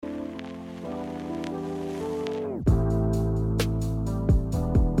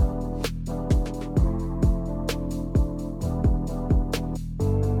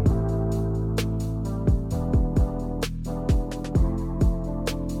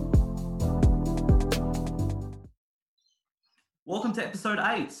Welcome to episode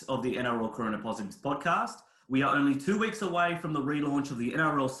 8 of the NRL Corona Positives podcast. We are only 2 weeks away from the relaunch of the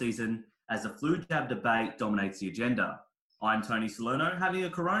NRL season as the flu jab debate dominates the agenda. I'm Tony Salerno, having a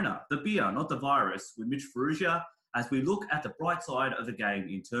corona, the beer, not the virus, with Mitch Ferrugia as we look at the bright side of the game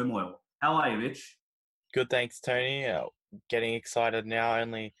in turmoil. How are you, Mitch? Good, thanks, Tony. Getting excited now,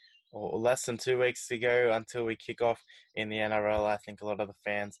 only less than 2 weeks to go until we kick off in the NRL. I think a lot of the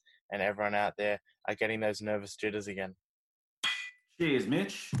fans and everyone out there are getting those nervous jitters again. Cheers,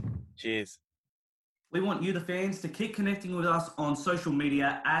 Mitch. Cheers. We want you, the fans, to keep connecting with us on social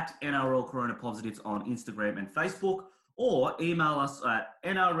media at NRL Corona Positives on Instagram and Facebook, or email us at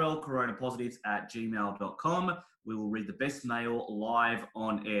nrlcoronapositives@gmail.com. We will read the best mail live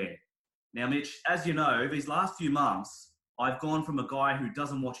on air. Now, Mitch, as you know, these last few months, I've gone from a guy who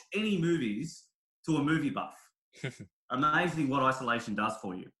doesn't watch any movies to a movie buff. Amazing what isolation does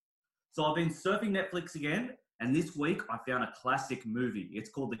for you. So I've been surfing Netflix again, and this week I found a classic movie.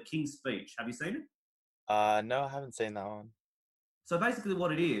 It's called The King's Speech. Have you seen it? No, I haven't seen that one. So basically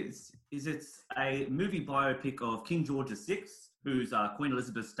what it is it's a movie biopic of King George VI, who's Queen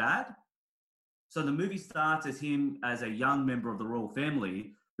Elizabeth's dad. So the movie starts as him as a young member of the royal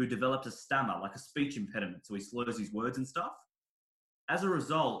family who developed a stammer, like a speech impediment, so he slurs his words and stuff. As a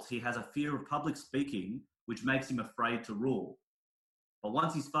result, he has a fear of public speaking, which makes him afraid to rule. But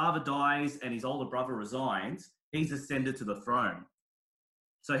once his father dies and his older brother resigns, he's ascended to the throne.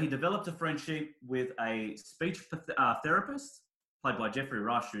 So he developed a friendship with a speech therapist, played by Geoffrey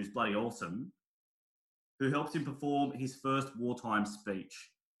Rush, who's bloody awesome, who helps him perform his first wartime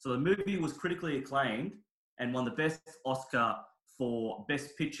speech. So the movie was critically acclaimed and won the Best Oscar for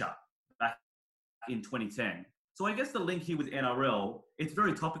Best Picture back in 2010. So I guess the link here with NRL, it's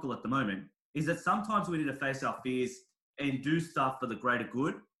very topical at the moment, is that sometimes we need to face our fears and do stuff for the greater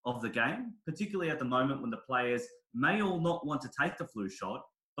good of the game, particularly at the moment when the players may or not want to take the flu shot,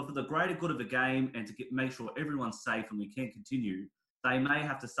 but for the greater good of the game and to make sure everyone's safe and we can continue, they may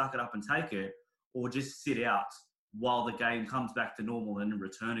have to suck it up and take it or just sit out while the game comes back to normal and then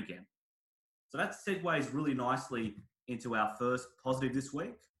return again. So that segues really nicely into our first positive this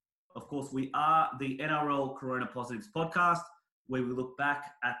week. Of course, we are the NRL Corona Positives podcast, where we look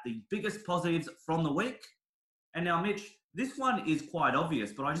back at the biggest positives from the week. And now, Mitch, this one is quite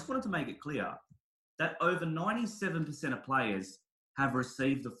obvious, but I just wanted to make it clear that over 97% of players have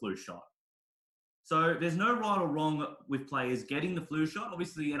received the flu shot. So there's no right or wrong with players getting the flu shot.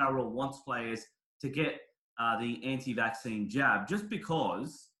 Obviously, the NRL wants players to get the anti-vaccine jab just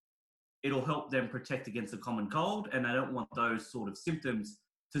because it'll help them protect against the common cold, and they don't want those sort of symptoms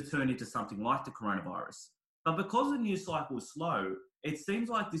to turn into something like the coronavirus. But because the news cycle is slow, it seems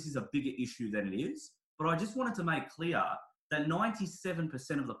like this is a bigger issue than it is. But I just wanted to make clear that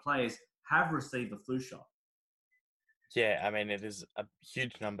 97% of the players have received the flu shot. Yeah, I mean, it is a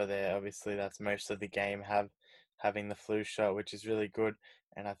huge number there. Obviously, that's most of the game having the flu shot, which is really good.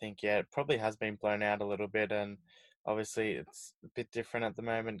 And I think, yeah, it probably has been blown out a little bit. And obviously, it's a bit different at the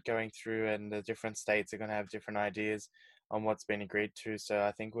moment going through, and the different states are going to have different ideas on what's been agreed to. So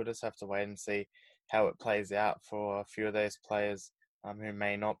I think we'll just have to wait and see how it plays out for a few of those players who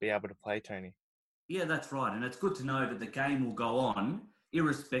may not be able to play, Tony. Yeah, that's right. And it's good to know that the game will go on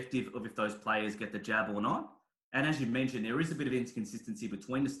irrespective of if those players get the jab or not. And as you mentioned, there is a bit of inconsistency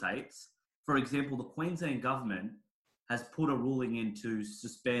between the states. For example, the Queensland government has put a ruling in to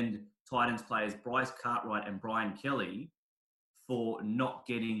suspend Titans players Bryce Cartwright and Brian Kelly for not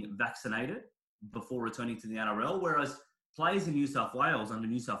getting vaccinated before returning to the NRL, whereas players in New South Wales, under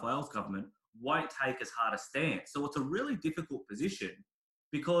New South Wales government, won't take as hard a stance. So it's a really difficult position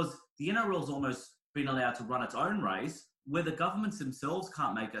because the NRL's almost been allowed to run its own race where the governments themselves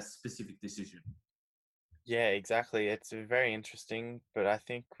can't make a specific decision. Yeah, exactly. It's very interesting, but I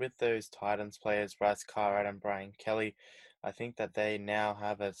think with those Titans players, Bryce Cartwright and Brian Kelly, I think that they now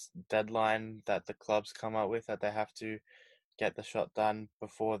have a deadline that the clubs come up with that they have to get the shot done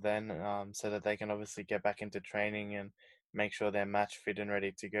before then, so that they can obviously get back into training and make sure they're match fit and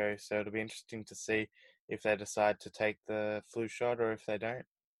ready to go. So it'll be interesting to see if they decide to take the flu shot or if they don't.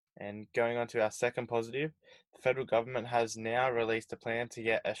 And going on to our second positive, the federal government has now released a plan to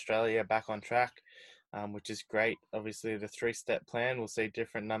get Australia back on track, which is great. Obviously, the three-step plan will see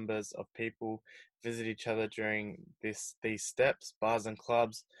different numbers of people visit each other during these steps. Bars and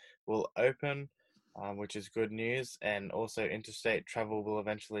clubs will open, which is good news, and also interstate travel will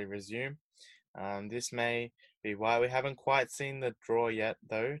eventually resume. This may be why we haven't quite seen the draw yet,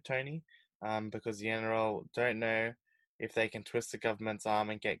 though, Tony, because the NRL don't know if they can twist the government's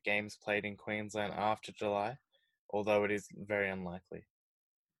arm and get games played in Queensland after July, although it is very unlikely.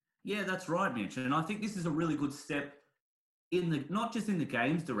 Yeah, that's right, Mitch. And I think this is a really good step not just in the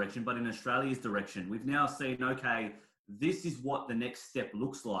game's direction, but in Australia's direction. We've now seen, okay, this is what the next step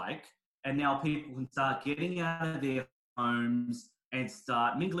looks like. And now people can start getting out of their homes and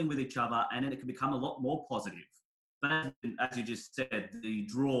start mingling with each other, and then it can become a lot more positive. But as you just said, the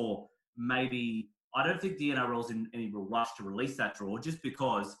draw, maybe, I don't think the NRL's in any real rush to release that draw just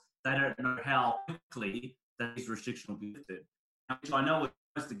because they don't know how quickly these restrictions will be lifted. Which I know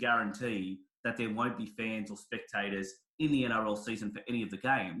is to guarantee that there won't be fans or spectators in the NRL season for any of the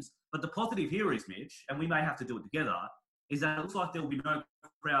games. But the positive here is, Mitch, and we may have to do it together, is that it looks like there will be no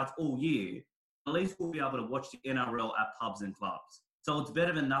crowds all year. At least we'll be able to watch the NRL at pubs and clubs. So it's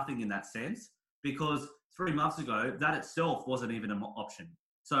better than nothing in that sense, because 3 months ago, that itself wasn't even an option.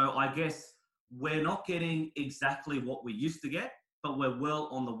 So I guess we're not getting exactly what we used to get, but we're well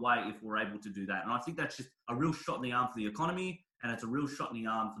on the way if we're able to do that. And I think that's just a real shot in the arm for the economy, and it's a real shot in the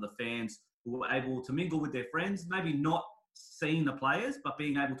arm for the fans who are able to mingle with their friends, maybe not seeing the players, but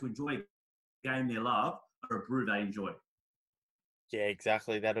being able to enjoy a game they love or a brew they enjoy. Yeah,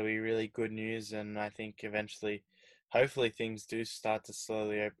 exactly. That'll be really good news. And I think eventually, hopefully, things do start to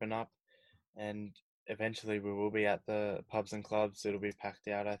slowly open up. And eventually, we will be at the pubs and clubs. It'll be packed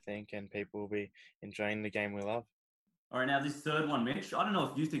out, I think, and people will be enjoying the game we love. All right, now this third one, Mitch, I don't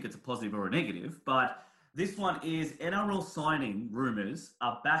know if you think it's a positive or a negative, but this one is NRL signing rumours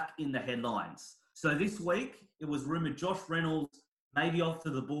are back in the headlines. So this week, it was rumoured Josh Reynolds maybe off to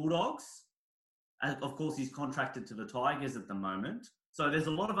the Bulldogs. Of course, he's contracted to the Tigers at the moment. So there's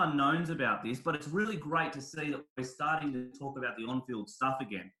a lot of unknowns about this, but it's really great to see that we're starting to talk about the on-field stuff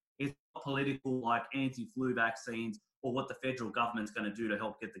again. It's not political like anti-flu vaccines or what the federal government's going to do to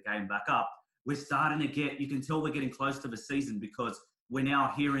help get the game back up. We're starting to you can tell we're getting close to the season because we're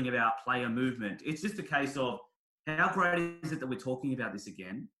now hearing about player movement. It's just a case of how great is it that we're talking about this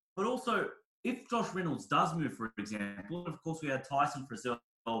again? But also, if Josh Reynolds does move, for example, of course we had Tyson Frizell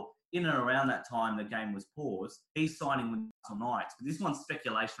in and around that time the game was paused. He's signing with Newcastle Knights. But this one's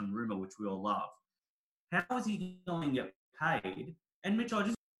speculation and rumour, which we all love. How is he going to get paid? And Mitch,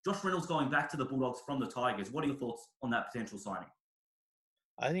 Josh Reynolds going back to the Bulldogs from the Tigers. What are your thoughts on that potential signing?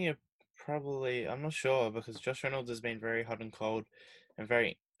 I think I'm not sure because Josh Reynolds has been very hot and cold and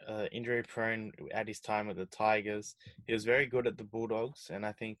very injury prone at his time with the Tigers. He was very good at the Bulldogs, and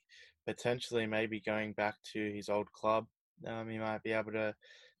I think potentially maybe going back to his old club, he might be able to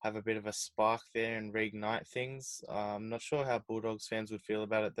have a bit of a spark there and reignite things. I'm not sure how Bulldogs fans would feel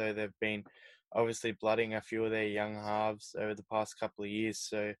about it though. They've been obviously blooding a few of their young halves over the past couple of years,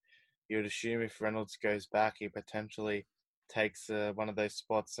 so you would assume if Reynolds goes back, he potentially takes one of those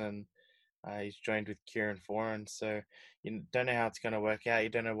spots, and he's joined with Kieran Foran. So you don't know how it's going to work out. You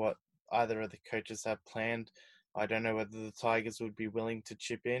don't know what either of the coaches have planned. I don't know whether the Tigers would be willing to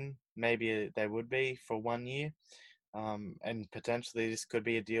chip in. Maybe they would be for 1 year. And potentially this could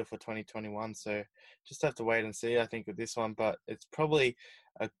be a deal for 2021. So just have to wait and see, I think, with this one. But it's probably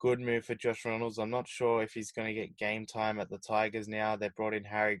a good move for Josh Reynolds. I'm not sure if he's going to get game time at the Tigers now. They brought in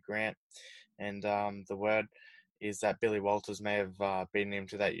Harry Grant, and the word is that Billy Walters may have beaten him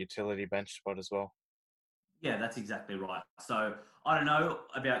to that utility bench spot as well. Yeah, that's exactly right. So I don't know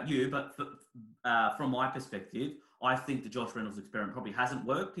about you, but from my perspective, I think the Josh Reynolds experiment probably hasn't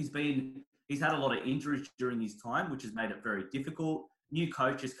worked. He's had a lot of injuries during his time, which has made it very difficult. New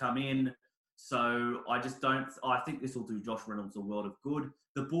coaches come in, so I think this will do Josh Reynolds a world of good.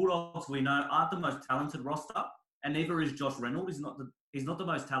 The Bulldogs, we know, aren't the most talented roster, and neither is Josh Reynolds. He's not the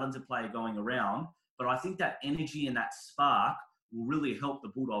most talented player going around, but I think that energy and that spark will really help the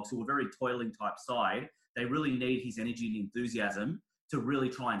Bulldogs, who are a very toiling type side. They really need his energy and enthusiasm to really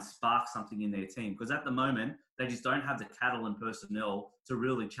try and spark something in their team. Because at the moment, they just don't have the cattle and personnel to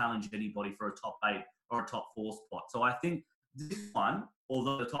really challenge anybody for a top 8 or a top 4 spot. So I think this one,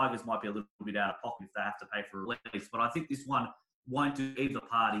 although the Tigers might be a little bit out of pocket if they have to pay for a release, but I think this one won't do either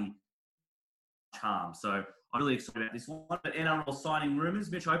party harm. So I'm really excited about this one. But NRL signing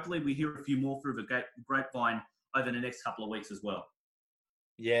rumours, Mitch, hopefully we hear a few more through the grapevine over the next couple of weeks as well.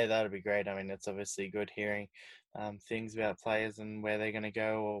 Yeah, that'd be great. I mean, it's obviously good hearing things about players and where they're going to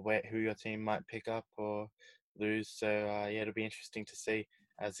go, or who your team might pick up or lose. So, yeah, it'll be interesting to see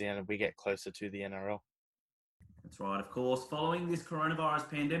as we get closer to the NRL. That's right, of course. Following this coronavirus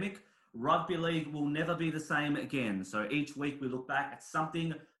pandemic, rugby league will never be the same again. So each week we look back at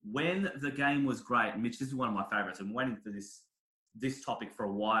something when the game was great. Mitch, this is one of my favourites. I've been waiting for this topic for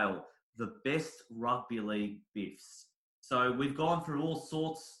a while. The best rugby league biffs. So we've gone through all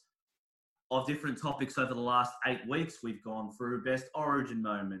sorts of different topics over the last 8 weeks. We've gone through best origin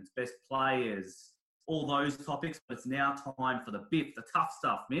moments, best players, all those topics. But it's now time for the biff, the tough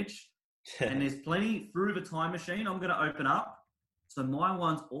stuff, Mitch. And there's plenty through the time machine I'm going to open up. So my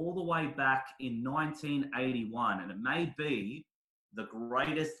one's all the way back in 1981, and it may be the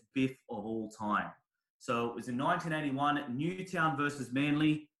greatest biff of all time. So it was in 1981, Newtown versus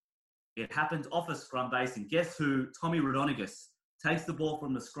Manly. It happened off a scrum base, and guess who? Tommy Rodonigus takes the ball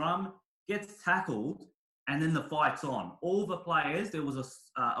from the scrum, gets tackled, and then the fight's on. All the players, there was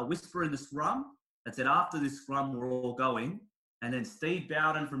a whisper in the scrum that said, after this scrum, we're all going. And then Steve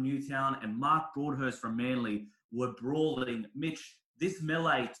Bowden from Newtown and Mark Broadhurst from Manly were brawling. Mitch, this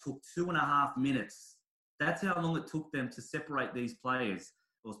melee took 2.5 minutes. That's how long it took them to separate these players.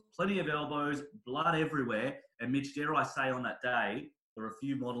 There was plenty of elbows, blood everywhere. And Mitch, dare I say on that day, there were a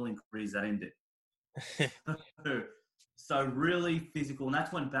few modelling careers that ended. So really physical. And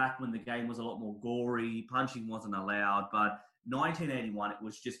that's when the game was a lot more gory. Punching wasn't allowed. But 1981, it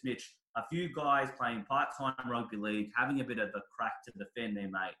was just, Mitch, a few guys playing part-time rugby league, having a bit of a crack to defend their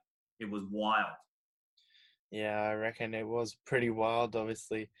mate. It was wild. Yeah, I reckon it was pretty wild.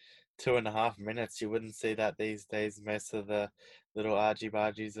 Obviously, 2.5 minutes. You wouldn't see that these days. Most of the little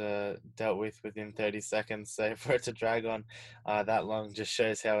argy-bargies are dealt with within 30 seconds. So for it to drag on that long just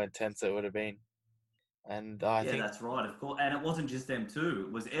shows how intense it would have been. And I think that's right, of course. And it wasn't just them too.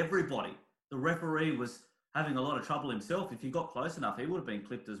 It was everybody. The referee was having a lot of trouble himself. If he got close enough, he would have been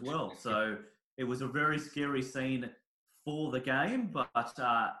clipped as well. So it was a very scary scene for the game, but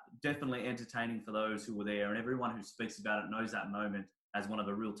definitely entertaining for those who were there. And everyone who speaks about it knows that moment as one of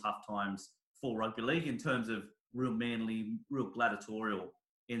the real tough times for rugby league in terms of real manly, real gladiatorial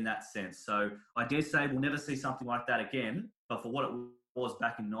in that sense. So I dare say we'll never see something like that again. But for what it was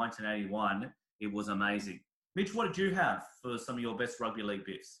back in 1981, it was amazing. Mitch, what did you have for some of your best rugby league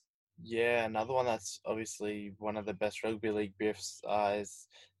biffs? Yeah, another one that's obviously one of the best rugby league biffs is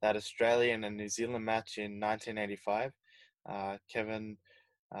that Australian and New Zealand match in 1985. Kevin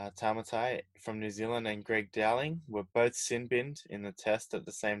Tamatai from New Zealand and Greg Dowling were both sin-binned in the test at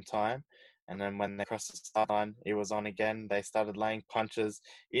the same time. And then when they crossed the sideline, it was on again. They started laying punches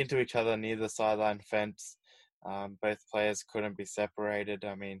into each other near the sideline fence. Both players couldn't be separated.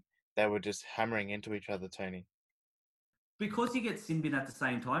 I mean, they were just hammering into each other, Tony. Because you get sin bin at the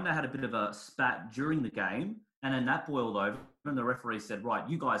same time, they had a bit of a spat during the game, and then that boiled over, and the referee said, right,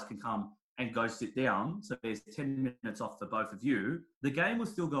 you guys can come and go sit down. So there's 10 minutes off for both of you. The game was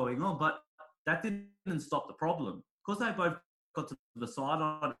still going on, but that didn't stop the problem. Because they both got to the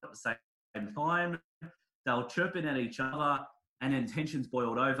sideline at the same time, they were chirping at each other, and then tensions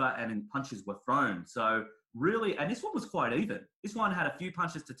boiled over, and then punches were thrown. So really, and this one was quite even. This one had a few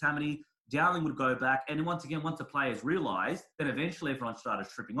punches to Tammany. Dowling would go back, and once again, once the players realised, then eventually everyone started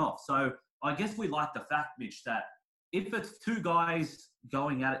tripping off. So I guess we like the fact, Mitch, that if it's two guys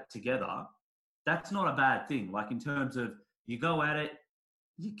going at it together, that's not a bad thing. Like in terms of you go at it,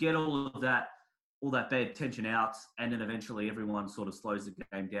 you get all that bad tension out, and then eventually everyone sort of slows the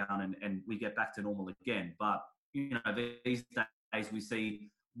game down and we get back to normal again. But, you know, these days we see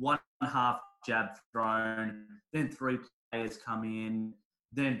one half jab thrown, then three players come in,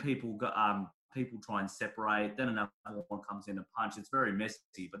 then people try and separate, then another one comes in and punch. It's very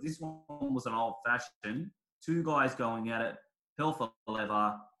messy. But this one was an old-fashioned, two guys going at it, hell for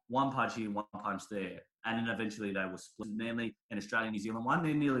leather, one punch here, one punch there. And then eventually they were split. Manly and Australia, New Zealand won.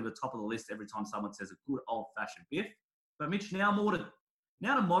 They're nearly the top of the list every time someone says a good old-fashioned biff. But Mitch, now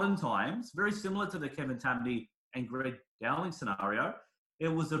to modern times, very similar to the Kevin Tammany and Greg Dowling scenario, it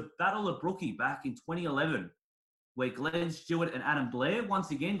was a battle of Brookie back in 2011, where Glenn Stewart and Adam Blair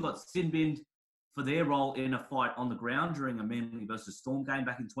once again got sin-binned for their role in a fight on the ground during a Manly versus Storm game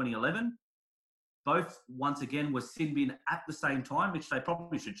back in 2011. Both, once again, were sin-binned at the same time, which they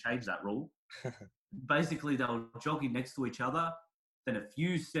probably should change that rule. Basically, they were jogging next to each other. Then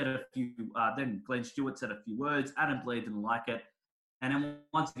then Glenn Stewart said a few words. Adam Blair didn't like it. And then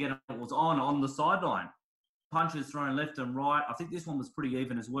once again, it was on the sideline. Punches thrown left and right. I think this one was pretty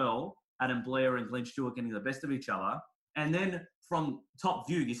even as well. Adam Blair and Glenn Stewart getting the best of each other. And then from top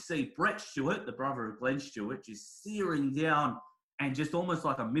view, you see Brett Stewart, the brother of Glenn Stewart, just searing down and just almost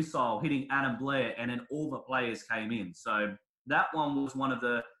like a missile hitting Adam Blair, and then all the players came in. So that one was one of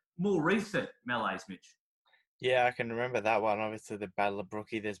the more recent melees, Mitch. Yeah, I can remember that one. Obviously, the Battle of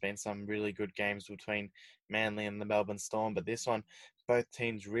Brookie, there's been some really good games between Manly and the Melbourne Storm, but this one, both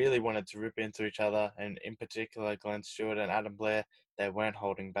teams really wanted to rip into each other, and in particular, Glenn Stewart and Adam Blair, they weren't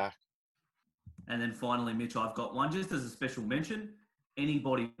holding back. And then finally, Mitch, I've got one just as a special mention,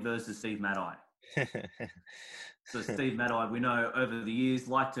 anybody versus Steve Maddai. So Steve Maddai, we know over the years,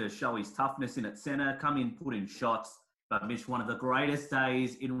 liked to show his toughness in at centre, come in, put in shots. But Mitch, one of the greatest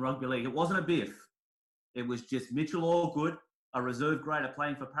days in rugby league. It wasn't a biff. It was just Mitchell Allgood a reserve grader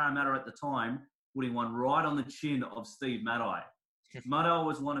playing for Parramatta at the time, putting one right on the chin of Steve Maddai. Maddai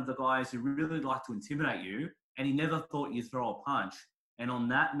was one of the guys who really liked to intimidate you, and he never thought you'd throw a punch. And on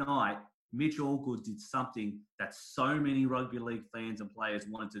that night, Mitch Allgood did something that so many rugby league fans and players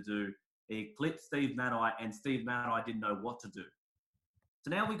wanted to do. He clipped Steve Maddai, and Steve Maddai didn't know what to do.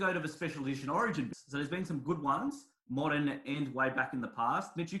 So now we go to the special edition Origin. So there's been some good ones, modern and way back in the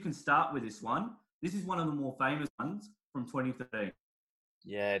past. Mitch, you can start with this one. This is one of the more famous ones from 2013.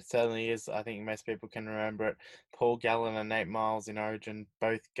 Yeah, it certainly is. I think most people can remember it. Paul Gallen and Nate Miles in Origin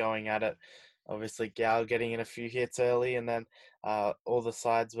both going at it. Obviously, Gal getting in a few hits early, and then all the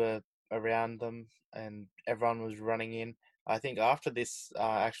sides were around them, and everyone was running in. I think after this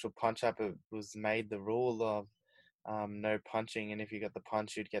actual punch-up, it was made the rule of no punching, and if you got the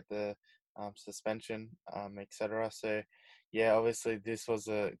punch, you'd get the suspension, etc. So, yeah, obviously this was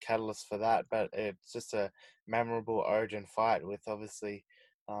a catalyst for that, but it's just a memorable Origin fight with obviously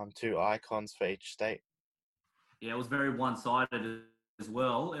two icons for each state. Yeah, it was very one-sided as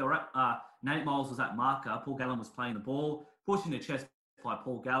well. Nate Miles was at marker. Paul Gallen was playing the ball, pushing the chest by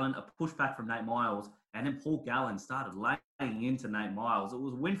Paul Gallen, a pushback from Nate Miles, and then Paul Gallen started laying into Nate Miles. It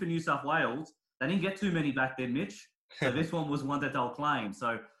was a win for New South Wales. They didn't get too many back then, Mitch. So this one was one that they'll claim.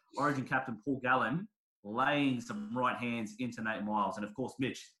 So Origin captain Paul Gallen laying some right hands into Nate Miles. And of course,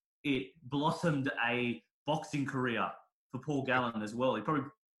 Mitch, it blossomed a boxing career for Paul Gallen as well.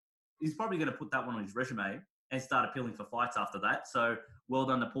 He's probably going to put that one on his resume and start appealing for fights after that. So well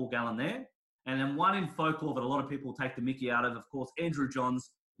done to Paul Gallen there. And then one in folklore that a lot of people take the mickey out of course, Andrew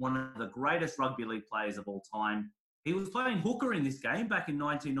Johns, one of the greatest rugby league players of all time. He was playing hooker in this game back in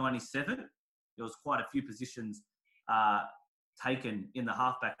 1997. There was quite a few positions taken in the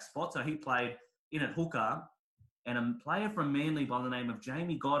halfback spot. So he played in at hooker. And a player from Manly by the name of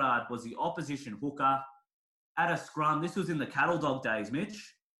Jamie Goddard was the opposition hooker at a scrum. This was in the cattle dog days,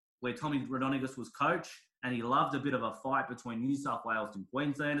 Mitch, where Tommy Rodonigas was coach. And he loved a bit of a fight between New South Wales and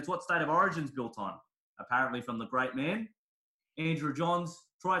Queensland. It's what State of Origin's built on, apparently from the great man. Andrew Johns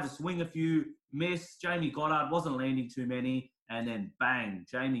tried to swing a few, missed. Jamie Goddard wasn't landing too many. And then bang,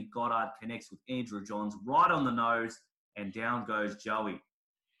 Jamie Goddard connects with Andrew Johns right on the nose, and down goes Joey.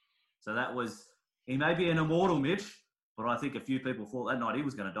 So that was, he may be an immortal, Mitch, but I think a few people thought that night he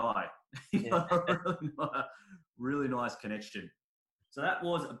was going to die. He got a really nice connection. So that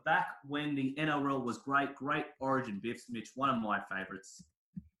was back when the NRL was great Origin biffs, Mitch, one of my favourites.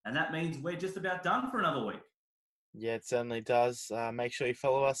 And that means we're just about done for another week. Yeah, it certainly does. Make sure you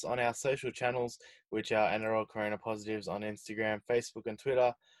follow us on our social channels, which are NRL Corona Positives on Instagram, Facebook and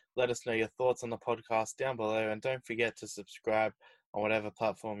Twitter. Let us know your thoughts on the podcast down below, and don't forget to subscribe on whatever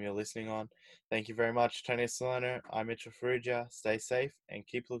platform you're listening on. Thank you very much, Tony Solano. I'm Mitchell Ferrugia. Stay safe and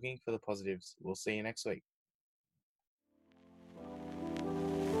keep looking for the positives. We'll see you next week.